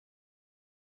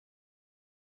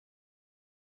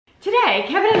Today,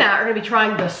 Kevin and I are going to be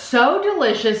trying the So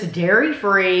Delicious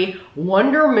dairy-free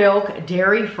Wondermilk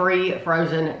dairy-free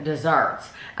frozen desserts.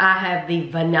 I have the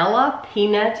vanilla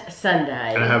peanut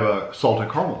sundae. And I have a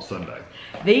salted caramel sundae.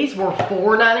 These were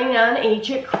 $4.99 each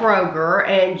at Kroger,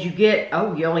 and you get,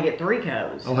 you only get 3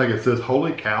 cones. I think it says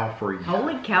holy cow free.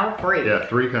 Holy cow free. Yeah,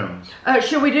 3 cones.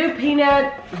 Should we do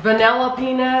peanut, vanilla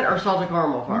peanut, or salted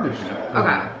caramel first?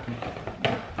 Okay.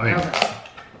 Okay.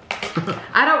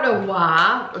 I don't know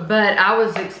why, but I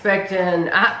was expecting,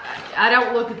 I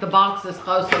don't look at the boxes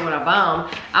closely when I buy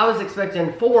them. I was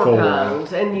expecting 4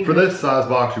 cones. And for this size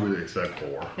box, you would expect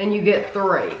 4. And you get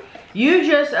 3. You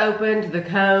just opened the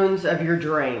cones of your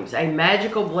dreams. A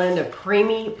magical blend of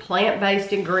creamy,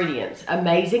 plant-based ingredients,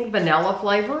 amazing vanilla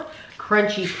flavor,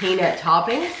 crunchy peanut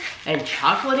toppings, and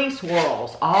chocolatey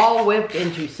swirls, all whipped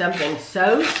into something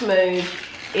so smooth,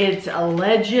 it's a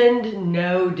legend,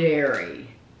 no dairy.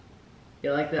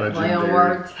 You like that play on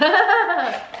words?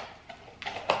 Yeah,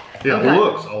 okay. It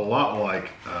looks a lot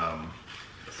like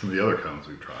some of the other cones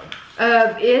we've tried.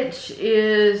 It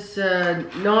is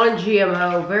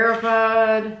non-GMO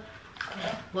verified.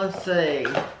 Let's see.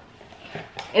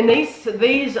 And these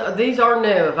are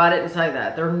new. If I didn't say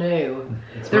that, they're new.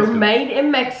 They're made in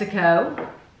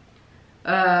Mexico.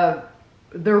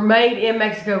 They're made in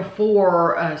Mexico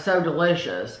for So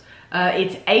Delicious.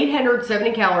 It's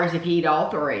 870 calories if you eat all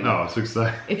 3. No, it's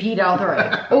exciting. If you eat all 3.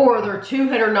 Or they're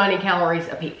 290 calories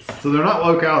a piece. So they're not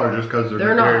low calorie just because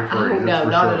they're dairy free. Oh, no,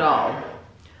 not at all.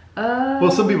 Well,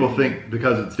 some people think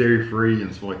because it's dairy free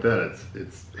and stuff like that,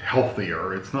 it's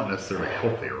healthier. It's not necessarily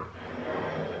healthier.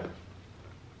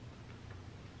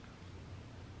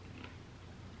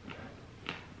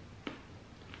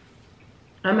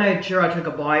 I made sure I took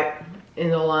a bite in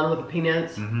the line with the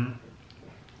peanuts. Mm-hmm.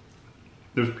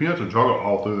 There's peanuts and chocolate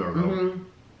all through there, though. Mm-hmm.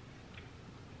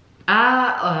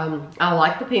 I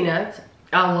like the peanuts.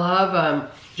 I love,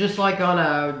 just like on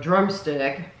a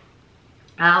drumstick,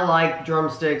 I like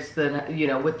drumsticks that,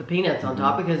 with the peanuts on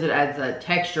top because it adds that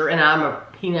texture, and I'm a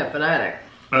peanut fanatic.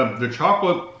 The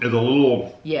chocolate is a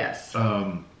little... Yes.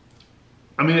 I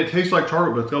mean, it tastes like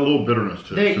chocolate, but it's got a little bitterness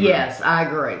to it. Yes, I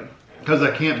agree. Because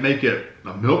I can't make it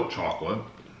a milk chocolate.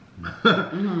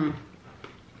 Mm-hmm.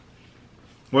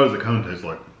 What does the cone taste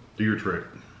like? Do your trick.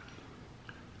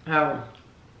 Oh.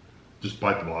 Just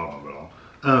bite the bottom of it all.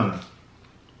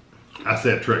 I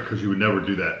said trick because you would never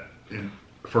do that in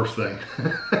first thing.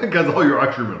 Because all your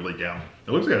ice cream would leak out.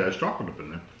 It looks like it has chocolate up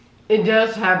in there. It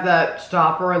does have that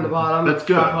stopper in the bottom. That's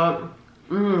good.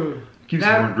 Mmm. Keeps it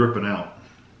from dripping out.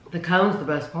 The cone's the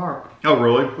best part. Oh,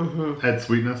 really? Mm-hmm. Had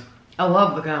sweetness? I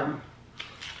love the cone.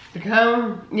 The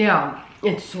cone, yeah,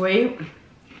 it's sweet.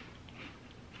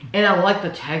 And I like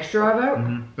the texture of it.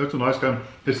 Mm-hmm. That's a nice cone.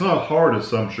 It's not as hard as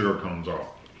some sugar cones are.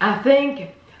 I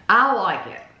think I like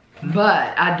it.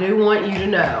 But I do want you to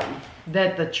know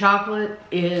that the chocolate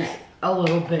is a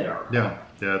little bitter. Yeah,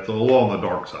 it's a little on the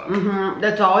dark side. Mm-hmm.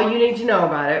 That's all you need to know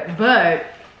about it. But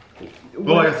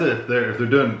well, like I said, if they're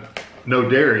doing no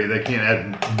dairy, they can't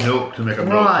add milk to make a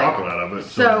milk chocolate out of it.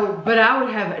 So, but I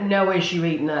would have no issue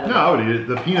eating that. No, I would eat it.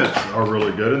 The peanuts are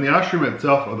really good, and the ice cream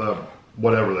itself, or the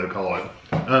whatever they call it,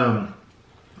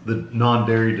 the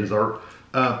non-dairy dessert,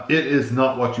 it is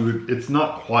not what you would. It's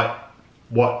not quite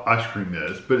what ice cream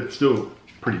is, but it's still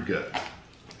pretty good.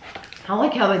 I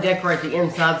like how they decorate the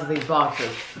insides of these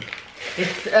boxes. It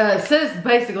says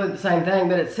basically the same thing,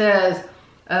 but it says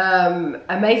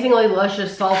amazingly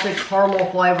luscious salted caramel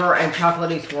flavor and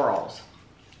chocolatey swirls.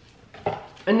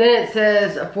 And then it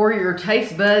says for your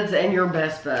taste buds and your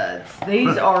best buds.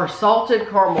 These are salted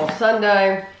caramel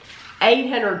sundae,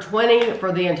 820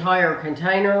 for the entire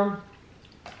container,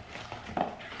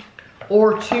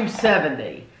 or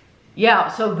 270. Yeah,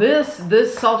 so this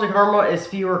salted caramel is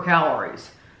fewer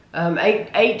calories.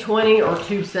 820 or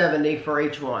 270 for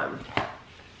each one.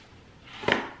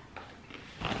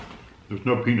 There's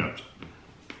no peanuts.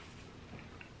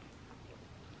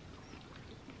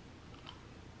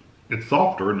 It's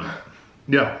softer, isn't it?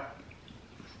 Yeah.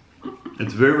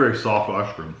 It's very, very soft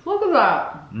ice cream. Look at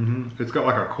that. Mm-hmm. It's got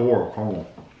like a core of caramel.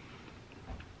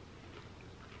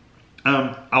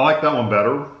 I like that one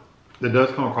better. It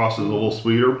does come across as a little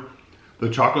sweeter. The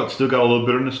chocolate's still got a little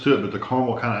bitterness to it, but the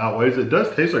caramel kind of outweighs it. It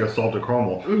does taste like a salted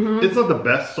caramel. Mm-hmm. It's not the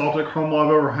best salted caramel I've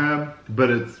ever had, but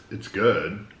it's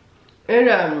good. And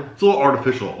it's a little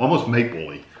artificial, almost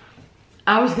maple-y.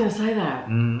 I was gonna say that.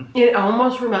 Mm-hmm. It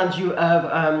almost reminds you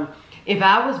of If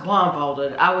I was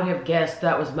blindfolded, I would have guessed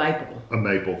that was maple. A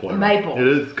maple flavor. Maple. It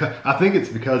is. I think it's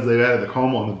because they've added the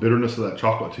caramel and the bitterness of that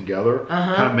chocolate together.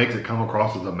 Kind of makes it come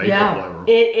across as a maple flavor.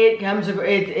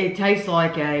 It tastes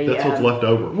like a... That's what's left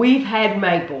over. We've had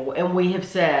maple and we have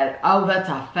said, oh, that's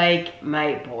a fake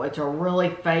maple. It's a really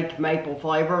fake maple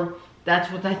flavor.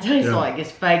 That's what that tastes like. It's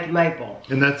fake maple.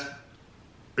 And that's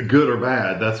good or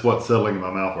bad. That's what's settling in my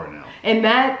mouth right now. And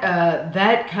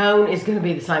that cone is going to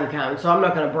be the same cone, so I'm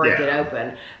not going to break it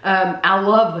open. I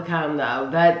love the cone though.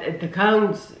 The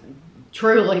cone's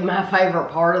truly my favorite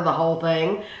part of the whole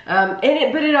thing. But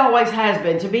it always has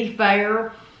been. To be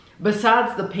fair,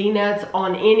 besides the peanuts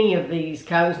on any of these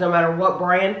cones, no matter what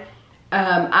brand,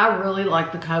 I really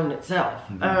like the cone itself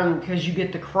because you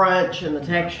get the crunch and the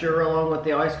texture along with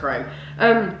the ice cream.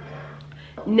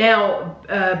 Now,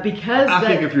 because I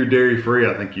think if you're dairy free,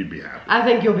 I think you'd be happy. I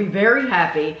think you'll be very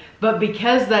happy, but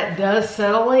because that does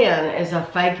settle in as a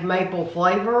fake maple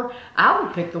flavor, I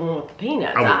would pick the one with the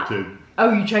peanuts. I would too.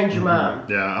 Oh, you changed your mind?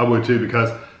 Yeah, I would too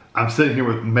because I'm sitting here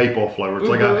with maple flavor. It's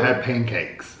like I've had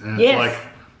pancakes, and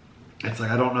it's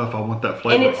like I don't know if I want that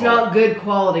flavor. And it's not good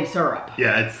quality syrup.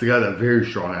 Yeah, it's got a very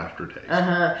strong aftertaste.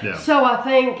 Yeah. So I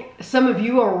think some of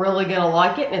you are really going to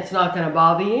like it and it's not going to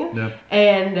bother you. Yeah.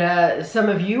 And some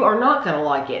of you are not going to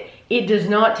like it. It does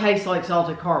not taste like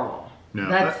salted caramel. No,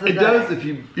 it does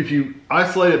if you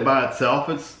isolate it by itself.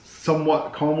 It's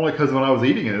somewhat caramely because when I was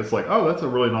eating it, it's like, oh, that's a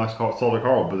really nice salted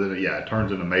caramel. But then, it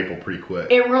turns into maple pretty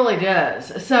quick. It really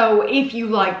does. So if you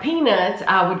like peanuts,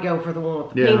 I would go for the one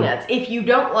with the peanuts. If you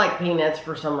don't like peanuts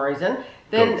for some reason,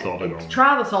 then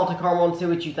try the salted caramel and see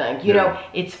what you think. You know,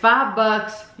 it's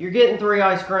 $5. You're getting 3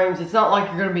 ice creams. It's not like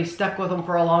you're going to be stuck with them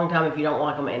for a long time if you don't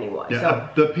like them anyway.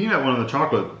 Yeah, so, the peanut one and the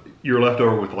chocolate, you're left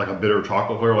over with like a bitter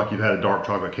chocolate flavor, like you've had a dark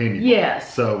chocolate candy bar.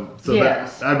 Yes. So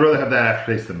I'd rather have that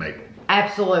aftertaste than maple.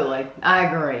 Absolutely. I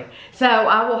agree. So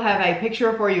I will have a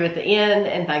picture for you at the end,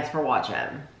 and thanks for watching.